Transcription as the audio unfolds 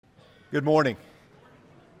Good morning.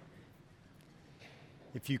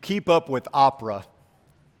 If you keep up with opera,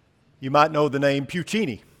 you might know the name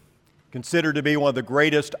Puccini, considered to be one of the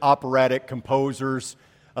greatest operatic composers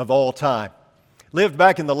of all time. Lived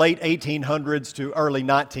back in the late 1800s to early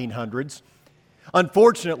 1900s.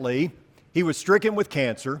 Unfortunately, he was stricken with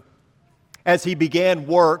cancer as he began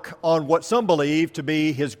work on what some believe to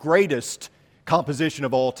be his greatest composition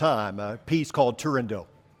of all time, a piece called Turandot.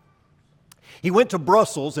 He went to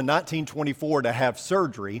Brussels in 1924 to have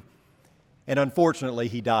surgery, and unfortunately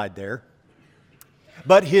he died there.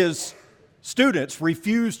 But his students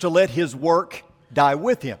refused to let his work die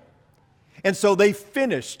with him. And so they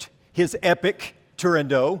finished his epic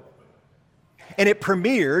Turandot, and it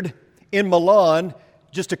premiered in Milan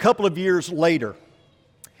just a couple of years later.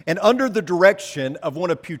 And under the direction of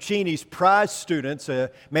one of Puccini's prize students,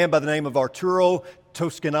 a man by the name of Arturo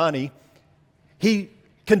Toscanini, he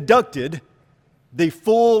conducted the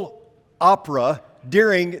full opera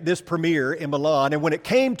during this premiere in Milan. And when it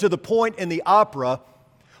came to the point in the opera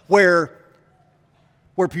where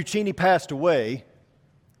Puccini passed away,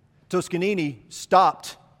 Toscanini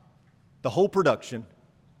stopped the whole production.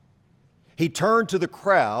 He turned to the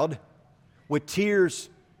crowd with tears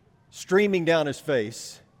streaming down his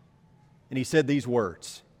face, and he said these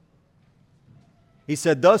words. He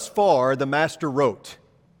said, "Thus far the master wrote,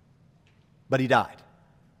 but he died."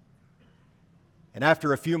 And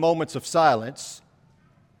after a few moments of silence,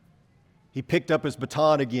 he picked up his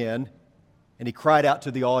baton again and he cried out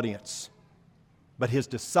to the audience, "But his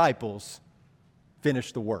disciples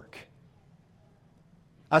finished the work."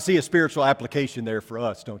 I see a spiritual application there for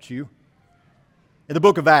us, don't you? In the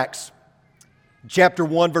book of Acts, chapter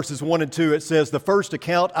 1, verses 1 and 2, it says, "The first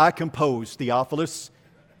account I composed, Theophilus,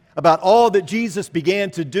 about all that Jesus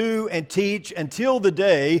began to do and teach until the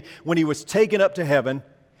day when he was taken up to heaven,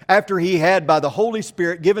 after he had by the Holy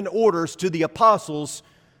Spirit given orders to the apostles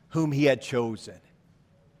whom he had chosen."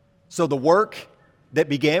 So the work that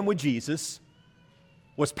began with Jesus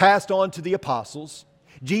was passed on to the apostles.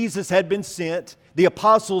 Jesus had been sent. The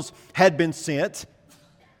apostles had been sent.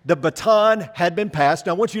 The baton had been passed.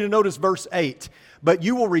 Now I want you to notice verse 8. "But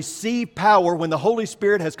you will receive power when the Holy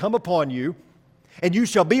Spirit has come upon you, and you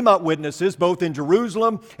shall be my witnesses both in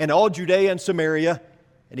Jerusalem and all Judea and Samaria,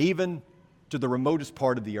 and even to the remotest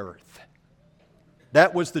part of the earth."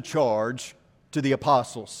 That was the charge to the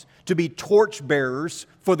apostles, to be torchbearers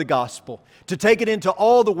for the gospel, to take it into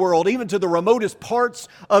all the world, even to the remotest parts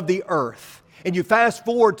of the earth. And you fast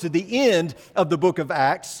forward to the end of the book of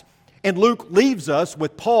Acts, and Luke leaves us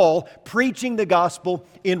with Paul preaching the gospel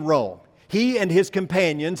in Rome. He and his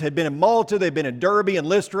companions had been in Malta, they'd been in Derbe and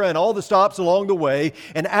Lystra and all the stops along the way.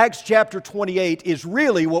 And Acts chapter 28 is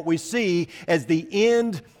really what we see as the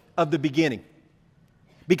end of the beginning.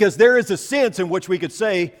 Because there is a sense in which we could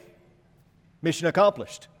say, mission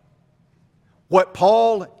accomplished. What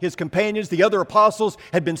Paul, his companions, the other apostles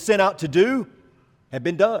had been sent out to do had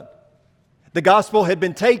been done. The gospel had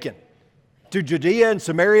been taken to Judea and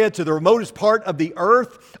Samaria, to the remotest part of the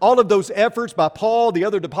earth. All of those efforts by Paul, the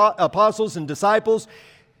other apostles and disciples,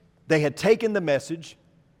 they had taken the message,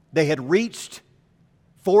 they had reached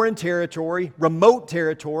foreign territory, remote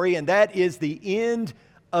territory, and that is the end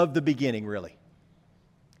of the beginning, really.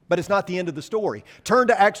 But it's not the end of the story. Turn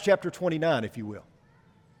to Acts chapter 29, if you will.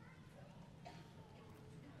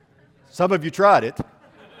 Some of you tried it.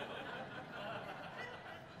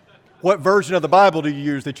 What version of the Bible do you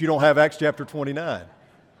use that you don't have Acts chapter 29?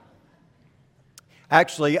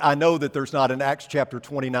 Actually, I know that there's not an Acts chapter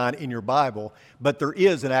 29 in your Bible, but there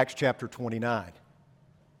is an Acts chapter 29.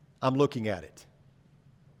 I'm looking at it.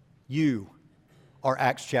 You are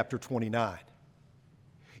Acts chapter 29.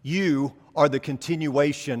 You are the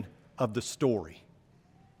continuation of the story.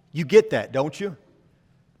 You get that, don't you?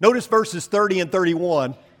 Notice verses 30 and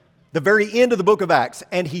 31, the very end of the book of Acts.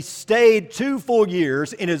 "And he stayed 2 full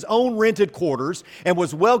years in his own rented quarters and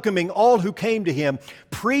was welcoming all who came to him,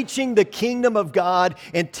 preaching the kingdom of God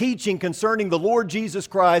and teaching concerning the Lord Jesus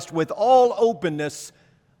Christ with all openness,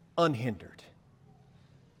 unhindered."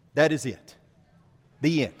 That is it.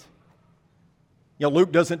 The end. You know,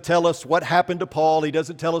 Luke doesn't tell us what happened to Paul. He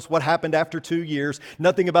doesn't tell us what happened after 2 years.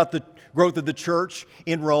 Nothing about the growth of the church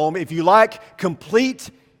in Rome. If you like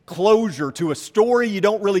complete closure to a story, you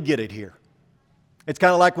don't really get it here. It's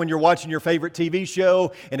kind of like when you're watching your favorite TV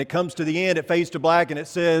show and it comes to the end, it fades to black and it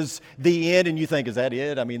says the end, and you think, is that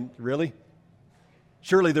it? I mean, really?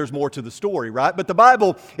 Surely there's more to the story, right? But the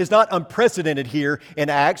Bible is not unprecedented here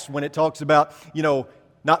in Acts when it talks about,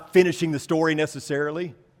 not finishing the story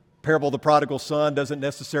necessarily. Parable of the prodigal son doesn't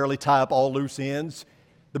necessarily tie up all loose ends.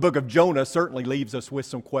 The book of Jonah certainly leaves us with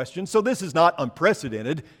some questions. So this is not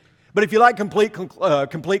unprecedented. But if you like complete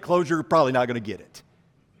closure, you're probably not going to get it.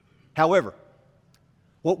 However,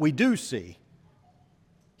 what we do see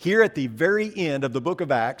here at the very end of the book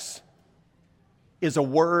of Acts is a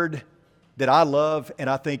word that I love and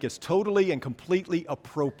I think is totally and completely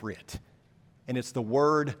appropriate. And it's the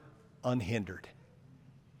word unhindered.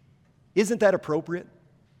 Isn't that appropriate?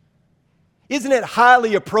 Isn't it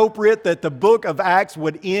highly appropriate that the book of Acts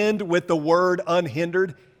would end with the word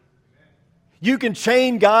unhindered? You can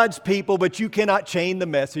chain God's people, but you cannot chain the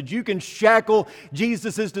message. You can shackle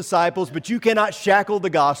Jesus' disciples, but you cannot shackle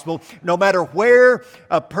the gospel. No matter where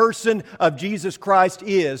a person of Jesus Christ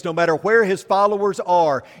is, no matter where his followers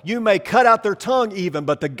are, you may cut out their tongue even,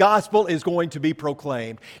 but the gospel is going to be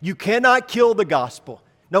proclaimed. You cannot kill the gospel.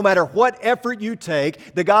 No matter what effort you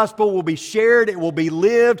take, the gospel will be shared, it will be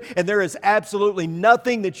lived, and there is absolutely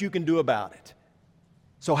nothing that you can do about it.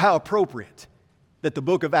 So how appropriate that the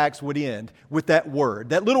book of Acts would end with that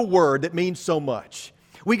word, that little word that means so much.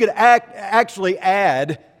 We could actually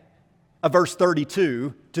add a verse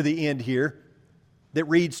 32 to the end here that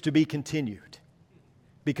reads to be continued,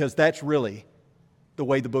 because that's really the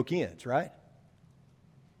way the book ends, right?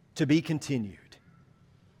 To be continued.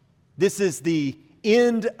 This is the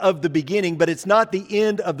end of the beginning, but it's not the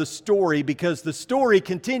end of the story, because the story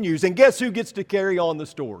continues. And guess who gets to carry on the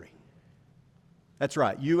story? That's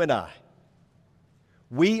right, you and I.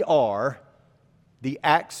 We are the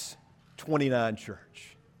Acts 29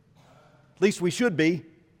 church. At least we should be.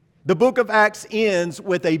 The book of Acts ends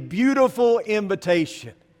with a beautiful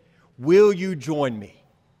invitation. Will you join me?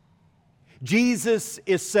 Jesus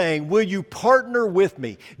is saying, will you partner with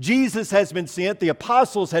me? Jesus has been sent, the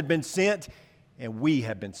apostles had been sent, and we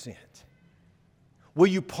have been sent. Will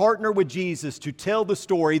you partner with Jesus to tell the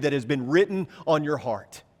story that has been written on your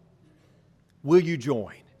heart? Will you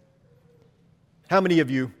join? How many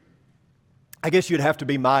of you, I guess you'd have to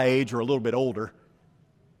be my age or a little bit older,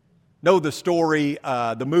 know the story,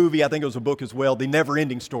 the movie, I think it was a book as well, The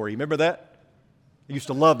Never-Ending Story. Remember that? I used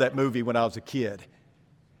to love that movie when I was a kid.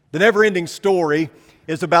 The Never-Ending Story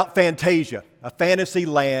is about Fantasia, a fantasy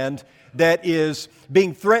land that is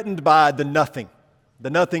being threatened by the nothing. The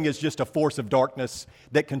nothing is just a force of darkness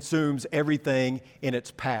that consumes everything in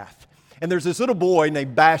its path. And there's this little boy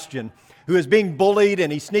named Bastian who is being bullied,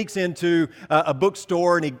 and he sneaks into a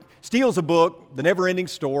bookstore and he steals a book, The Never-Ending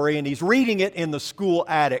Story, and he's reading it in the school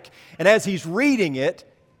attic. And as he's reading it,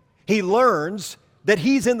 he learns that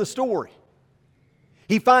he's in the story.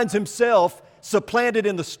 He finds himself supplanted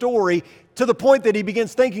in the story to the point that he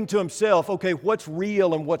begins thinking to himself, okay, what's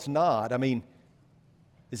real and what's not? I mean,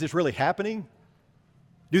 is this really happening?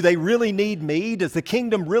 Do they really need me? Does the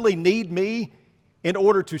kingdom really need me in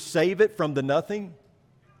order to save it from the nothing?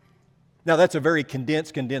 Now, that's a very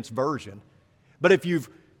condensed version. But if you've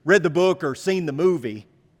read the book or seen the movie,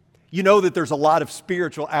 you know that there's a lot of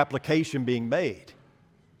spiritual application being made.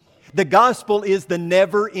 The gospel is the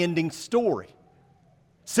never-ending story.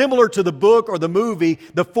 Similar to the book or the movie,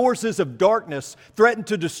 the forces of darkness threaten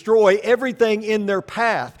to destroy everything in their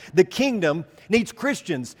path. The kingdom needs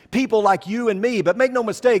Christians, people like you and me. But make no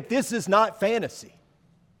mistake, this is not fantasy.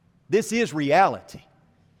 This is reality.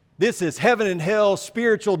 This is heaven and hell,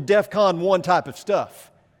 spiritual DEFCON 1 type of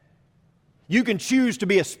stuff. You can choose to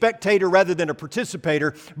be a spectator rather than a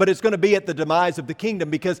participator, but it's going to be at the demise of the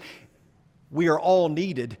kingdom, because we are all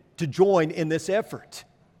needed to join in this effort.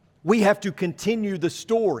 We have to continue the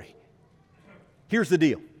story. Here's the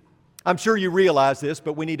deal. I'm sure you realize this,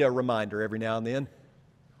 but we need a reminder every now and then.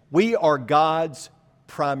 We are God's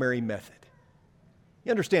primary method.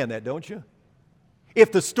 You understand that, don't you?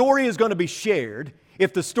 If the story is going to be shared,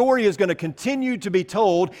 if the story is going to continue to be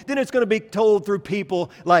told, then it's going to be told through people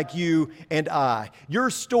like you and I. Your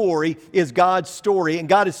story is God's story, and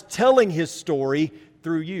God is telling His story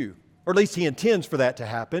through you. Or at least He intends for that to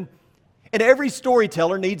happen. And every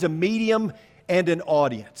storyteller needs a medium and an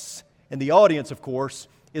audience. And the audience, of course,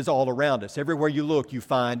 is all around us. Everywhere you look, you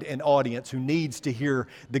find an audience who needs to hear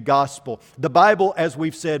the gospel. The Bible, as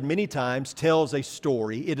we've said many times, tells a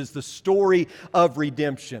story. It is the story of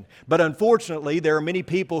redemption. But unfortunately, there are many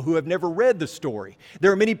people who have never read the story. There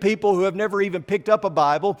are many people who have never even picked up a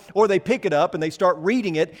Bible, or they pick it up and they start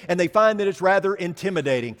reading it and they find that it's rather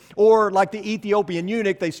intimidating. Or like the Ethiopian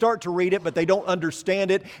eunuch, they start to read it but they don't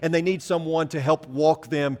understand it, and they need someone to help walk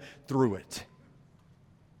them through it.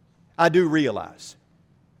 I do realize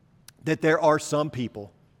that there are some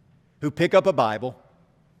people who pick up a Bible,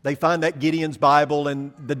 they find that Gideon's Bible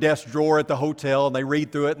in the desk drawer at the hotel, and they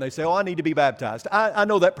read through it and they say, oh, I need to be baptized. I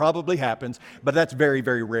know that probably happens, but that's very,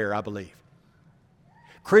 very rare, I believe.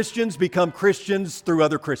 Christians become Christians through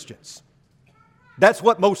other Christians. That's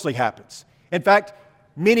what mostly happens. In fact,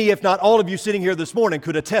 Many, if not all of you sitting here this morning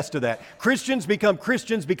could attest to that. Christians become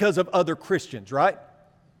Christians because of other Christians, right?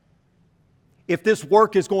 If this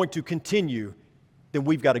work is going to continue, then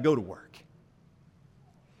we've got to go to work.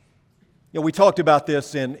 You know, we talked about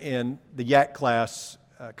this in the YAC class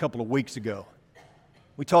a couple of weeks ago.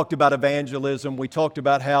 We talked about evangelism. We talked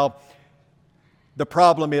about how the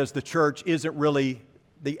problem is the church isn't really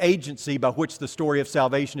the agency by which the story of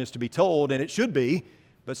salvation is to be told, and it should be,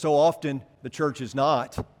 but so often the church is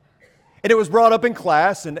not. And it was brought up in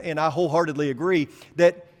class, and I wholeheartedly agree,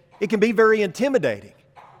 that it can be very intimidating.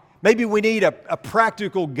 Maybe we need a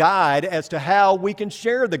practical guide as to how we can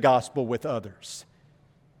share the gospel with others.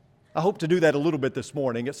 I hope to do that a little bit this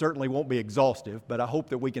morning. It certainly won't be exhaustive, but I hope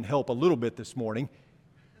that we can help a little bit this morning.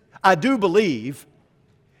 I do believe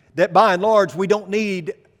that by and large we don't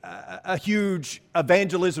need a huge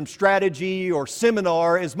evangelism strategy or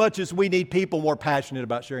seminar as much as we need people more passionate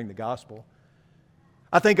about sharing the gospel.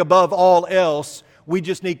 I think above all else, we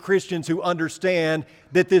just need Christians who understand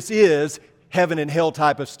that this is heaven and hell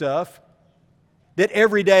type of stuff, that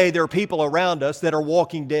every day there are people around us that are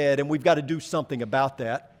walking dead, and we've got to do something about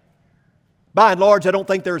that. By and large, I don't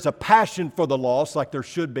think there's a passion for the lost like there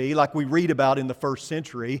should be, like we read about in the first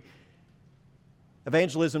century.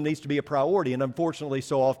 Evangelism needs to be a priority, and unfortunately,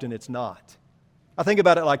 so often it's not. I think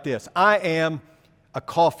about it like this. I am a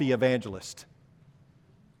coffee evangelist.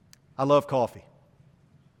 I love coffee.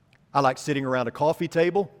 I like sitting around a coffee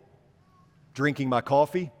table, drinking my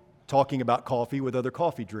coffee, talking about coffee with other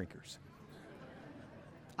coffee drinkers.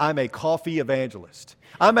 I'm a coffee evangelist.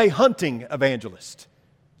 I'm a hunting evangelist.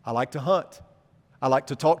 I like to hunt. I like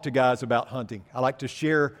to talk to guys about hunting. I like to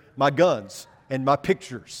share my guns and my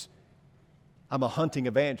pictures. I'm a hunting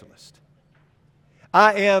evangelist.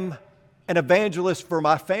 I am an evangelist for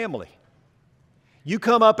my family. You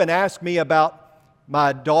come up and ask me about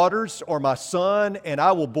my daughters or my son, and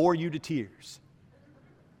I will bore you to tears.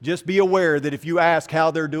 Just be aware that if you ask how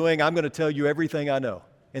they're doing, I'm going to tell you everything I know,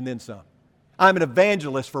 and then some. I'm an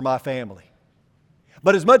evangelist for my family.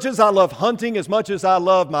 But as much as I love hunting, as much as I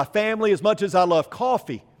love my family, as much as I love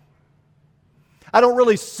coffee, I don't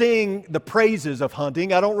really sing the praises of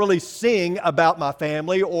hunting. I don't really sing about my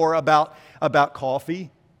family or about coffee.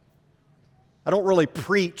 I don't really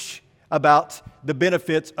preach about the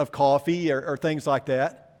benefits of coffee or things like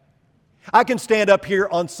that. I can stand up here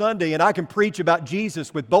on Sunday and I can preach about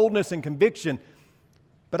Jesus with boldness and conviction,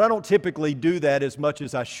 but I don't typically do that as much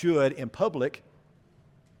as I should in public.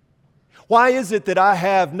 Why is it that I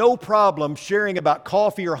have no problem sharing about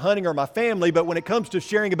coffee or hunting or my family, but when it comes to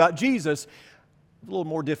sharing about Jesus, a little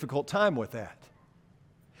more difficult time with that?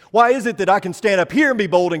 Why is it that I can stand up here and be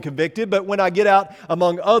bold and convicted, but when I get out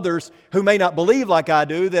among others who may not believe like I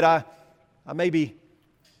do, that I maybe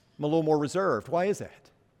am a little more reserved? Why is that?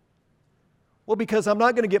 Well, because I'm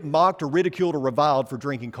not going to get mocked or ridiculed or reviled for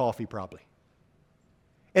drinking coffee, probably.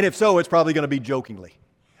 And if so, it's probably going to be jokingly.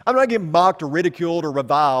 I'm not getting mocked or ridiculed or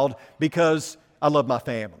reviled because I love my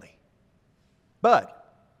family.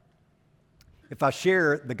 But if I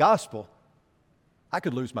share the gospel, I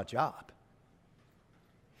could lose my job.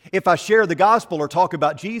 If I share the gospel or talk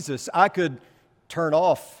about Jesus, I could turn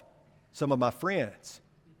off some of my friends.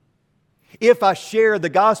 If I share the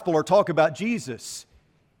gospel or talk about Jesus,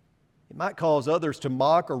 it might cause others to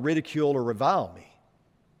mock or ridicule or revile me.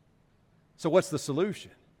 So what's the solution?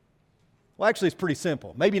 Well, actually, it's pretty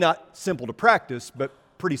simple. Maybe not simple to practice, but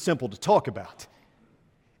pretty simple to talk about.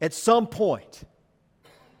 At some point,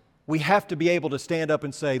 we have to be able to stand up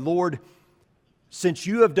and say, Lord, since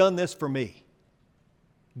you have done this for me,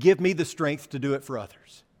 give me the strength to do it for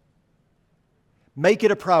others. Make it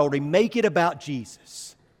a priority. Make it about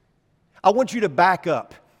Jesus. I want you to back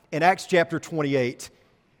up in Acts chapter 28.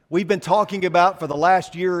 We've been talking about for the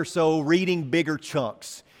last year or so reading bigger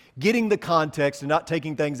chunks, getting the context and not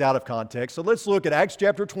taking things out of context. So let's look at Acts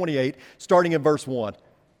chapter 28, starting in verse 1.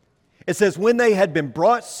 It says, when they had been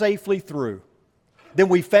brought safely through, then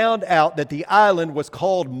we found out that the island was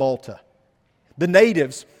called Malta. The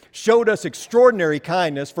natives showed us extraordinary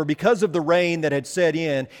kindness, for because of the rain that had set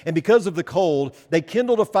in and because of the cold, they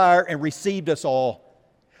kindled a fire and received us all.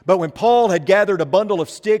 But when Paul had gathered a bundle of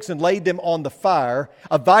sticks and laid them on the fire,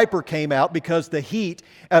 a viper came out because of the heat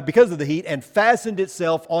and fastened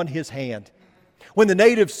itself on his hand. When the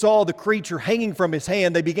natives saw the creature hanging from his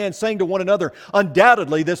hand, they began saying to one another,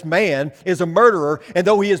 undoubtedly this man is a murderer, and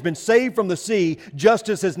though he has been saved from the sea,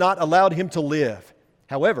 justice has not allowed him to live.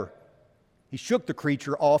 However, he shook the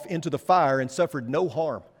creature off into the fire and suffered no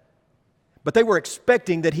harm. But they were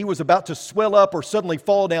expecting that he was about to swell up or suddenly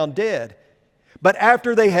fall down dead. But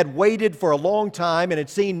after they had waited for a long time and had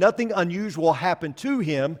seen nothing unusual happen to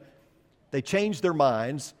him, they changed their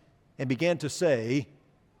minds and began to say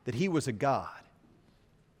that he was a god.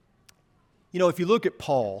 You know, if you look at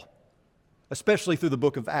Paul, especially through the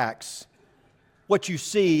book of Acts, what you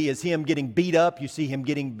see is him getting beat up, you see him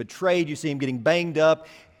getting betrayed, you see him getting banged up.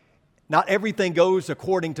 Not everything goes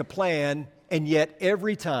according to plan, and yet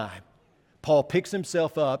every time Paul picks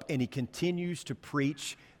himself up and he continues to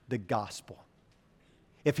preach the gospel.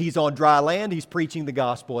 If he's on dry land, he's preaching the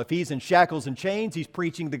gospel. If he's in shackles and chains, he's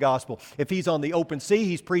preaching the gospel. If he's on the open sea,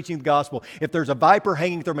 he's preaching the gospel. If there's a viper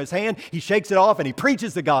hanging from his hand, he shakes it off and he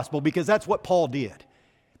preaches the gospel, because that's what Paul did.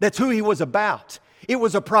 That's who he was about. It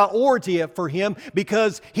was a priority for him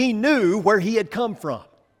because he knew where he had come from.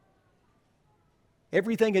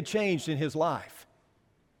 Everything had changed in his life.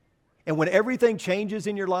 And when everything changes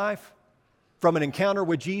in your life, from an encounter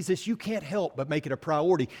with Jesus, you can't help but make it a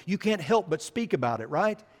priority. You can't help but speak about it,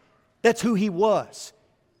 right? That's who he was.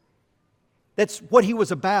 That's what he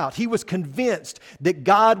was about. He was convinced that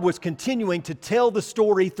God was continuing to tell the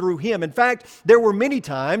story through him. In fact, there were many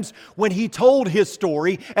times when he told his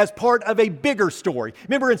story as part of a bigger story.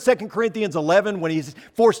 Remember in 2 Corinthians 11 when he's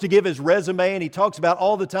forced to give his resume and he talks about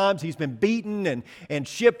all the times he's been beaten and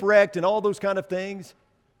shipwrecked and all those kind of things?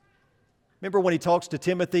 Remember when he talks to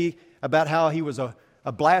Timothy about how he was a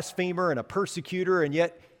blasphemer and a persecutor, and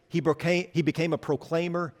yet he became a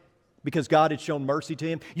proclaimer because God had shown mercy to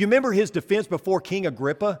him? You remember his defense before King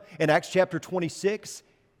Agrippa in Acts chapter 26?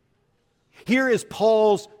 Here is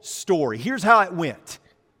Paul's story. Here's how it went.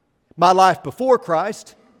 My life before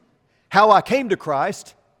Christ, how I came to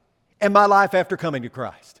Christ, and my life after coming to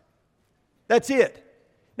Christ. That's it.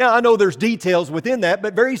 Now, I know there's details within that,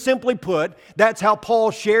 but very simply put, that's how Paul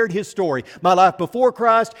shared his story. My life before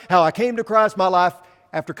Christ, how I came to Christ, my life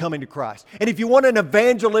after coming to Christ. And if you want an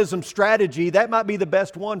evangelism strategy, that might be the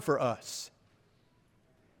best one for us,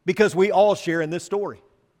 because we all share in this story.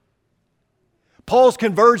 Paul's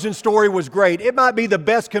conversion story was great. It might be the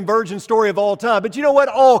best conversion story of all time, but you know what?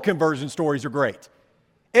 All conversion stories are great.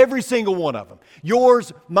 Every single one of them.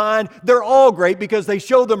 Yours, mine, they're all great because they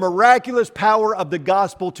show the miraculous power of the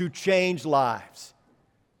gospel to change lives.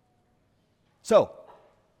 So,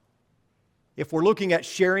 if we're looking at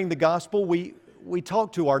sharing the gospel, we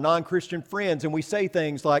talk to our non-Christian friends and we say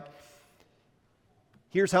things like,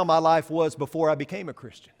 here's how my life was before I became a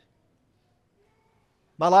Christian.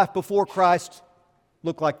 My life before Christ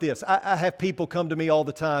look like this. I have people come to me all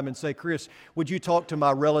the time and say, Chris, would you talk to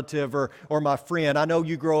my relative or my friend? I know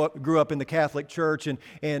you grew up in the Catholic Church and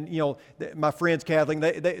you know, my friend's Catholic.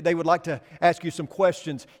 They would like to ask you some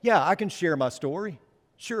questions. Yeah, I can share my story.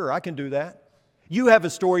 Sure, I can do that. You have a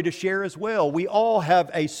story to share as well. We all have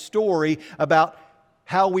a story about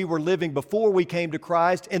how we were living before we came to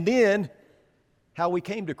Christ and then how we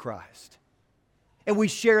came to Christ. And we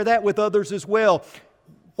share that with others as well.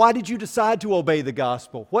 Why did you decide to obey the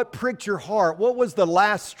gospel? What pricked your heart? What was the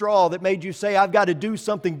last straw that made you say, I've got to do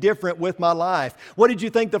something different with my life? What did you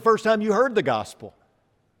think the first time you heard the gospel?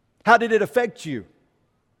 How did it affect you?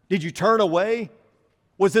 Did you turn away?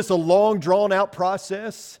 Was this a long, drawn-out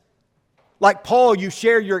process? Like Paul, you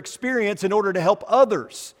share your experience in order to help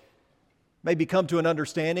others maybe come to an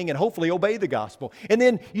understanding and hopefully obey the gospel. And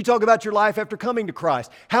then you talk about your life after coming to Christ.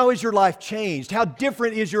 How has your life changed? How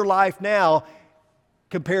different is your life now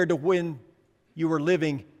compared to when you were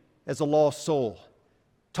living as a lost soul?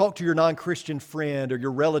 Talk to your non-Christian friend or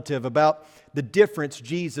your relative about the difference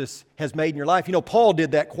Jesus has made in your life. You know, Paul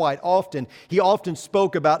did that quite often. He often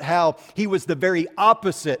spoke about how he was the very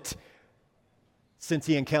opposite since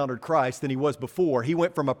he encountered Christ than he was before. He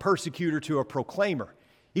went from a persecutor to a proclaimer.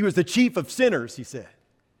 He was the chief of sinners, he said.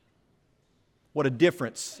 What a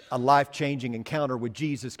difference a life-changing encounter with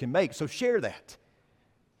Jesus can make. So share that.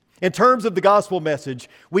 In terms of the gospel message,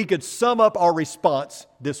 we could sum up our response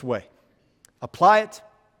this way. Apply it,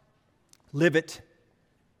 live it,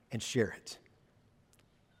 and share it.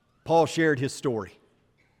 Paul shared his story.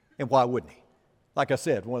 And why wouldn't he? Like I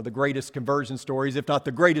said, one of the greatest conversion stories, if not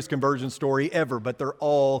the greatest conversion story ever, but they're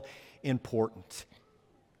all important.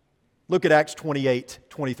 Look at Acts 28,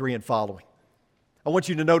 23 and following. I want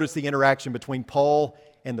you to notice the interaction between Paul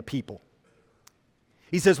and the people.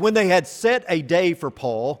 He says, when they had set a day for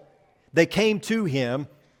Paul, they came to him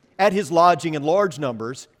at his lodging in large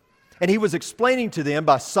numbers, and he was explaining to them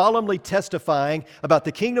by solemnly testifying about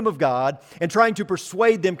the kingdom of God and trying to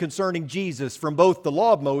persuade them concerning Jesus from both the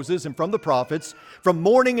law of Moses and from the prophets. From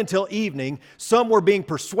morning until evening, some were being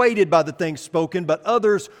persuaded by the things spoken, but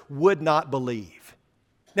others would not believe.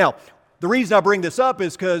 Now, the reason I bring this up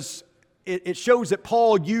is because it shows that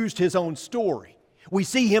Paul used his own story. We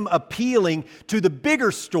see him appealing to the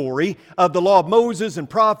bigger story of the law of Moses and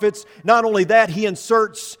prophets. Not only that, he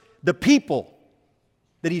inserts the people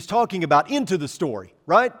that he's talking about into the story,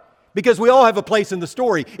 right? Because we all have a place in the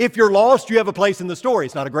story. If you're lost, you have a place in the story.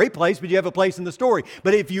 It's not a great place, but you have a place in the story.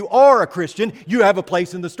 But if you are a Christian, you have a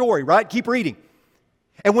place in the story, right? Keep reading.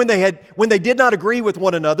 And when they did not agree with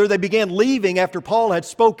one another, they began leaving after Paul had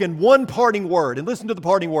spoken one parting word. And listen to the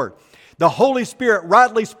parting word. The Holy Spirit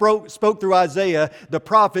rightly spoke through Isaiah, the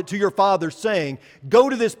prophet, to your fathers, saying, go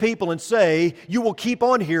to this people and say, you will keep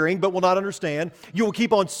on hearing, but will not understand. You will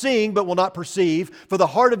keep on seeing, but will not perceive. For the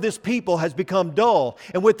heart of this people has become dull,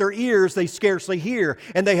 and with their ears they scarcely hear,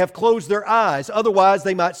 and they have closed their eyes. Otherwise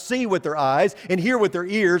they might see with their eyes, and hear with their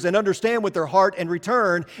ears, and understand with their heart, and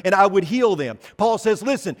return, and I would heal them. Paul says,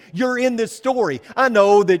 listen, you're in this story. I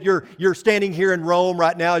know that you're standing here in Rome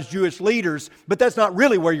right now as Jewish leaders, but that's not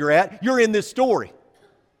really where you're at. You're in this story.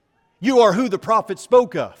 You are who the prophet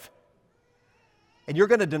spoke of. And you're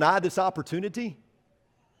going to deny this opportunity?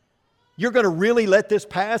 You're going to really let this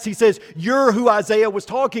pass? He says, you're who Isaiah was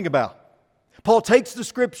talking about. Paul takes the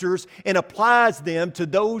scriptures and applies them to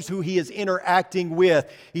those who he is interacting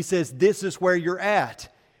with. He says, this is where you're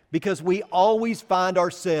at. Because we always find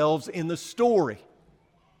ourselves in the story.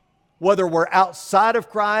 Whether we're outside of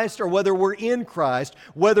Christ or whether we're in Christ,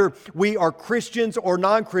 whether we are Christians or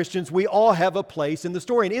non-Christians, we all have a place in the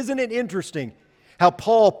story. And isn't it interesting how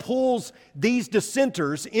Paul pulls these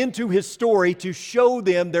dissenters into his story to show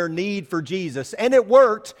them their need for Jesus? And it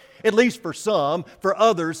worked, at least for some. For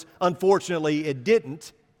others, unfortunately, it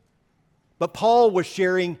didn't. But Paul was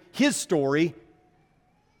sharing his story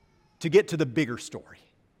to get to the bigger story,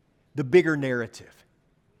 the bigger narrative.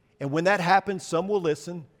 And when that happens, some will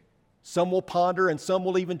listen, some will ponder, and some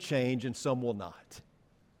will even change, and some will not.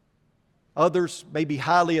 Others may be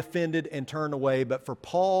highly offended and turn away, but for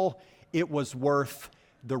Paul, it was worth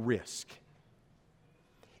the risk.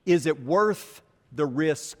 Is it worth the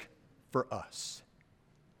risk for us?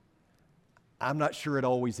 I'm not sure it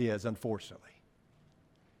always is, unfortunately.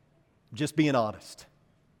 Just being honest.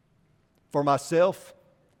 For myself,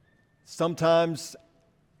 sometimes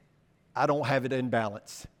I don't have it in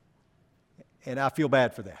balance, and I feel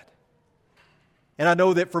bad for that. And I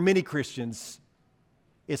know that for many Christians,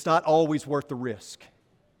 it's not always worth the risk,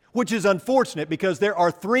 which is unfortunate because there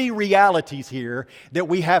are three realities here that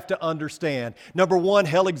we have to understand. Number one,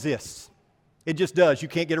 hell exists. It just does. You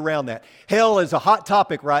can't get around that. Hell is a hot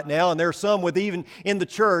topic right now, and there are some even in the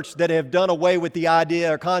church that have done away with the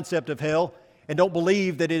idea or concept of hell and don't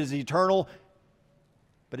believe that it is eternal,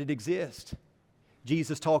 but it exists.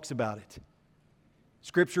 Jesus talks about it.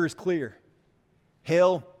 Scripture is clear.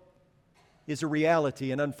 Hell is a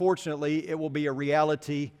reality, and unfortunately, it will be a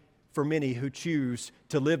reality for many who choose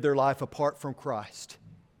to live their life apart from Christ.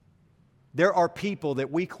 There are people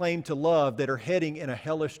that we claim to love that are heading in a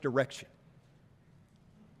hellish direction.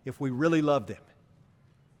 If we really love them,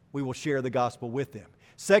 we will share the gospel with them.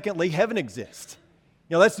 Secondly, heaven exists.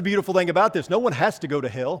 You know, that's the beautiful thing about this. No one has to go to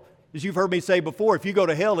hell. As you've heard me say before, if you go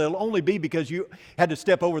to hell, it'll only be because you had to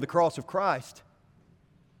step over the cross of Christ.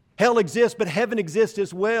 Hell exists, but heaven exists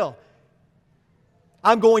as well.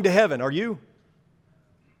 I'm going to heaven. Are you?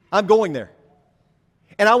 I'm going there.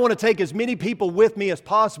 And I want to take as many people with me as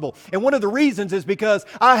possible. And one of the reasons is because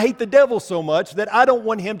I hate the devil so much that I don't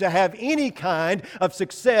want him to have any kind of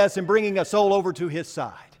success in bringing a soul over to his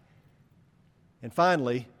side. And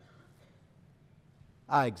finally,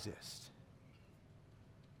 I exist.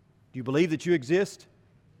 Do you believe that you exist?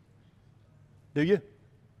 Do you?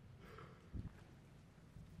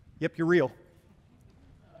 Yep, you're real.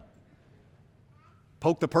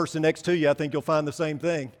 Poke the person next to you, I think you'll find the same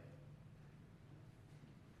thing.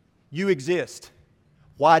 You exist.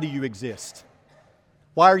 Why do you exist?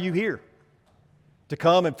 Why are you here? To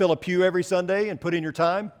come and fill a pew every Sunday and put in your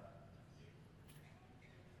time?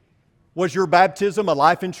 Was your baptism a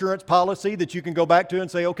life insurance policy that you can go back to and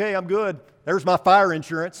say, okay, I'm good. There's my fire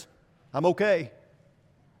insurance. I'm okay.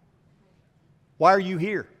 Why are you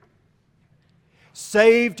here?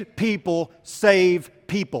 Saved people save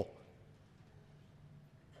people.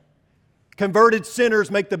 Converted sinners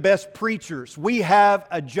make the best preachers. We have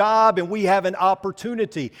a job and we have an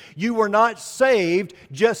opportunity. You were not saved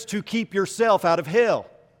just to keep yourself out of hell.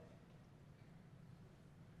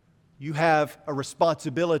 You have a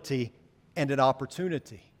responsibility and an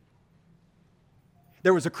opportunity.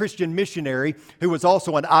 There was a Christian missionary who was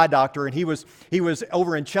also an eye doctor, and he was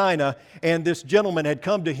over in China, and this gentleman had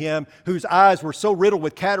come to him whose eyes were so riddled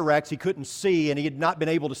with cataracts he couldn't see, and he had not been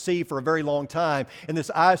able to see for a very long time. And this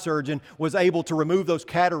eye surgeon was able to remove those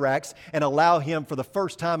cataracts and allow him for the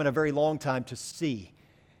first time in a very long time to see.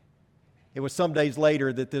 It was some days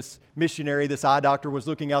later that this missionary, this eye doctor, was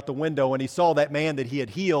looking out the window, and he saw that man that he had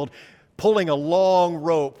healed pulling a long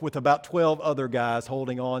rope with about 12 other guys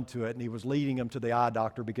holding on to it, and he was leading them to the eye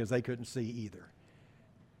doctor because they couldn't see either.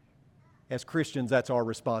 As Christians, that's our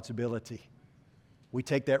responsibility. We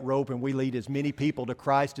take that rope and we lead as many people to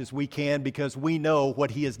Christ as we can because we know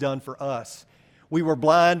what He has done for us. We were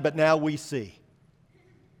blind, but now we see.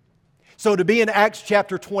 So to be an Acts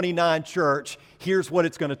chapter 29 church, here's what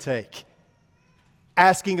it's going to take.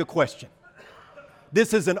 Asking a question.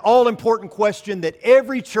 This is an all-important question that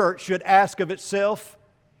every church should ask of itself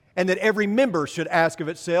and that every member should ask of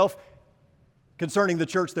itself concerning the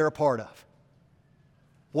church they're a part of.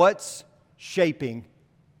 What's shaping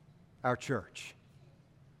our church?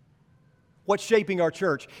 What's shaping our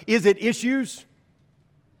church? Is it issues?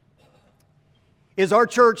 Is our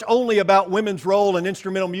church only about women's role and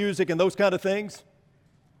instrumental music and those kind of things?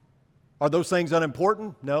 Are those things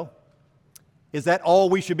unimportant? No. Is that all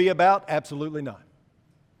we should be about? Absolutely not.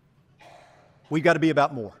 We've got to be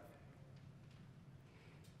about more.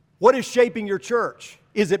 What is shaping your church?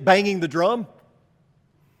 Is it banging the drum?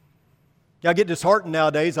 I get disheartened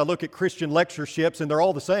nowadays. I look at Christian lectureships and they're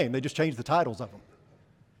all the same. They just change the titles of them.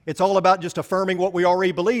 It's all about just affirming what we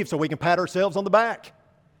already believe so we can pat ourselves on the back.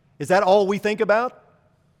 Is that all we think about?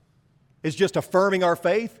 Is just affirming our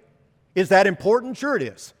faith? Is that important? Sure it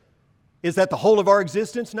is. Is that the whole of our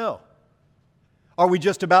existence? No. Are we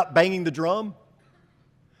just about banging the drum?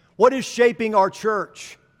 What is shaping our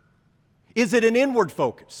church? Is it an inward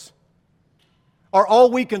focus? Are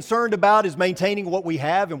all we concerned about is maintaining what we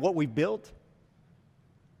have and what we've built?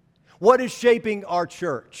 What is shaping our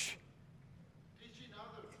church?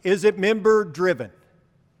 Is it member driven?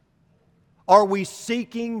 Are we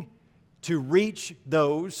seeking to reach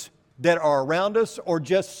those that are around us or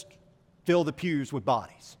just fill the pews with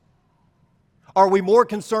bodies? Are we more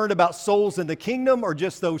concerned about souls in the kingdom or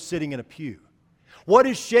just those sitting in a pew? What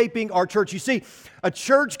is shaping our church? You see, a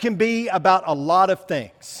church can be about a lot of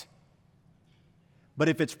things. But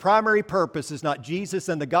if its primary purpose is not Jesus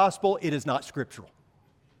and the gospel, it is not scriptural.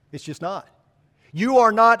 It's just not. You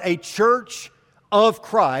are not a church of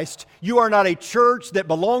Christ. You are not a church that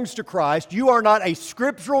belongs to Christ. You are not a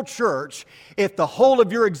scriptural church if the whole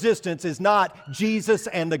of your existence is not Jesus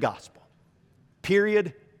and the gospel.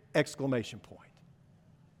 Period, exclamation point.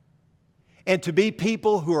 And to be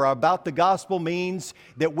people who are about the gospel means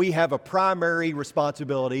that we have a primary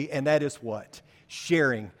responsibility, and that is what?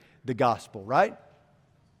 Sharing the gospel, right?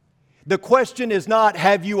 The question is not,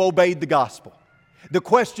 have you obeyed the gospel? The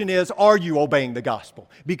question is, are you obeying the gospel?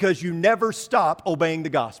 Because you never stop obeying the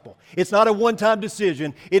gospel. It's not a one-time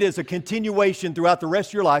decision. It is a continuation throughout the rest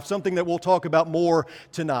of your life, something that we'll talk about more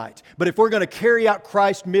tonight. But if we're going to carry out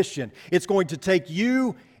Christ's mission, it's going to take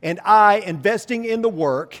you and I investing in the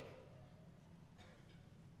work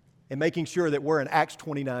and making sure that we're an Acts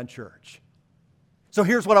 29 church. So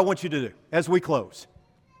here's what I want you to do as we close.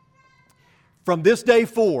 From this day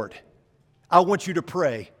forward, I want you to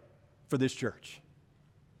pray for this church.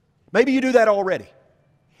 Maybe you do that already.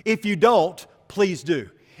 If you don't, please do.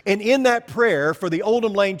 And in that prayer for the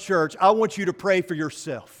Oldham Lane Church, I want you to pray for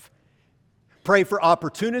yourself. Pray for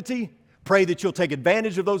opportunity. Pray that you'll take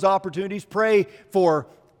advantage of those opportunities. Pray for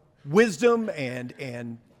wisdom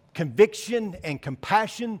and conviction and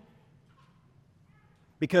compassion.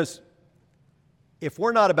 Because if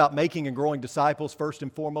we're not about making and growing disciples first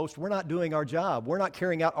and foremost, we're not doing our job. We're not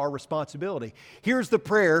carrying out our responsibility. Here's the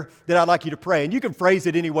prayer that I'd like you to pray, and you can phrase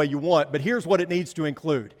it any way you want, but here's what it needs to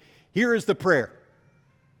include. Here is the prayer.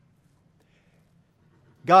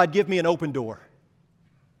 God, give me an open door.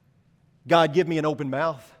 God, give me an open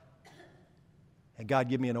mouth. And God,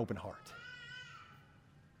 give me an open heart.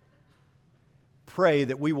 Pray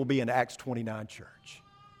that we will be an Acts 29 church.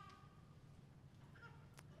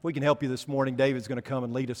 If we can help you this morning, David's going to come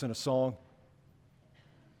and lead us in a song.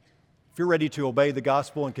 If you're ready to obey the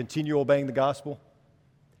gospel and continue obeying the gospel,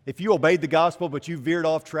 if you obeyed the gospel but you veered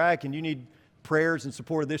off track and you need prayers and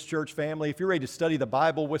support of this church family, if you're ready to study the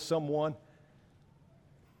Bible with someone,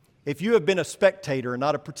 if you have been a spectator and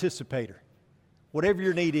not a participator, whatever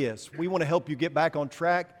your need is, we want to help you get back on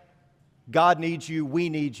track. God needs you, we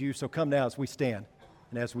need you, so come now as we stand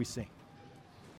and as we sing.